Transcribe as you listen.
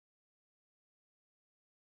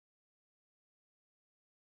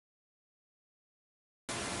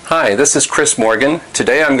Hi, this is Chris Morgan.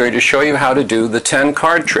 Today I'm going to show you how to do the 10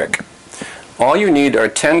 card trick. All you need are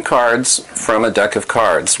 10 cards from a deck of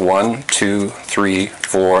cards. 1, 2, 3,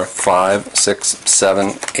 4, 5, 6,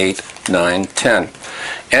 7, 8, 9, 10.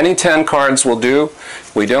 Any 10 cards will do.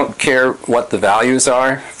 We don't care what the values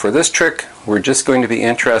are. For this trick, we're just going to be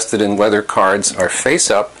interested in whether cards are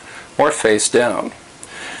face up or face down.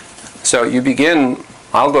 So you begin.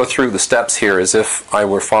 I'll go through the steps here as if I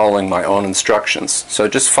were following my own instructions. So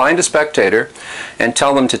just find a spectator and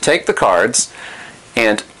tell them to take the cards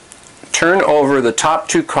and turn over the top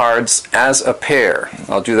 2 cards as a pair.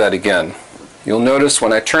 I'll do that again. You'll notice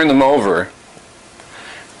when I turn them over,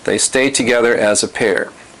 they stay together as a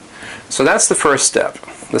pair. So that's the first step.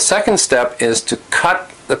 The second step is to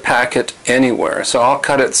cut the packet anywhere. So I'll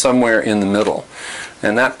cut it somewhere in the middle.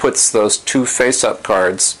 And that puts those 2 face-up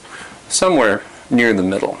cards somewhere near the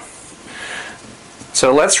middle.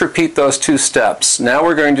 So let's repeat those 2 steps. Now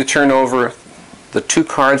we're going to turn over the 2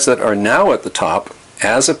 cards that are now at the top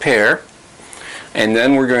as a pair, and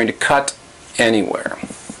then we're going to cut anywhere.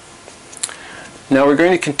 Now we're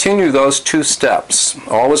going to continue those 2 steps,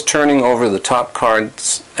 always turning over the top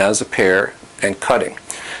cards as a pair and cutting.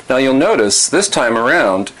 Now you'll notice this time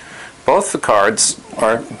around both the cards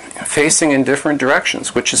are facing in different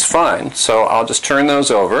directions, which is fine. So I'll just turn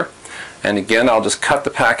those over. And again, I'll just cut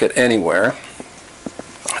the packet anywhere.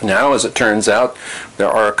 Now, as it turns out,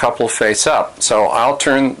 there are a couple face up. So I'll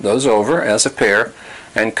turn those over as a pair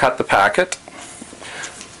and cut the packet.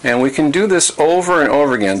 And we can do this over and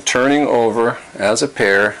over again, turning over as a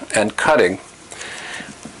pair and cutting.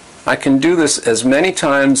 I can do this as many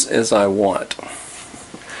times as I want.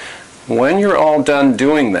 When you're all done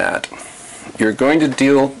doing that, you're going to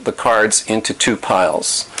deal the cards into 2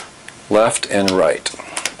 piles, left and right.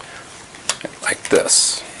 Like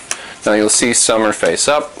this. Now you'll see some are face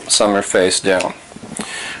up, some are face down.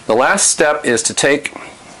 The last step is to take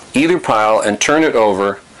either pile and turn it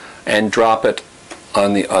over and drop it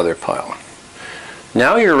on the other pile.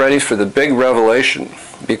 Now you're ready for the big revelation,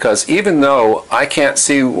 because even though I can't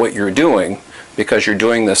see what you're doing because you're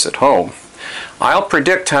doing this at home, I'll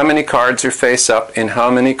predict how many cards are face up and how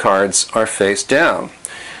many cards are face down.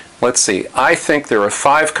 Let's see, I think there are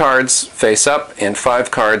 5 cards face up and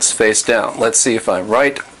 5 cards face down. Let's see if I'm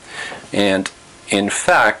right. And in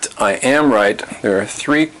fact, I am right. There are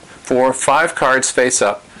 3, 4, 5 cards face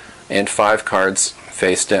up and 5 cards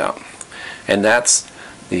face down. And that's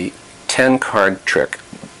the 10 card trick.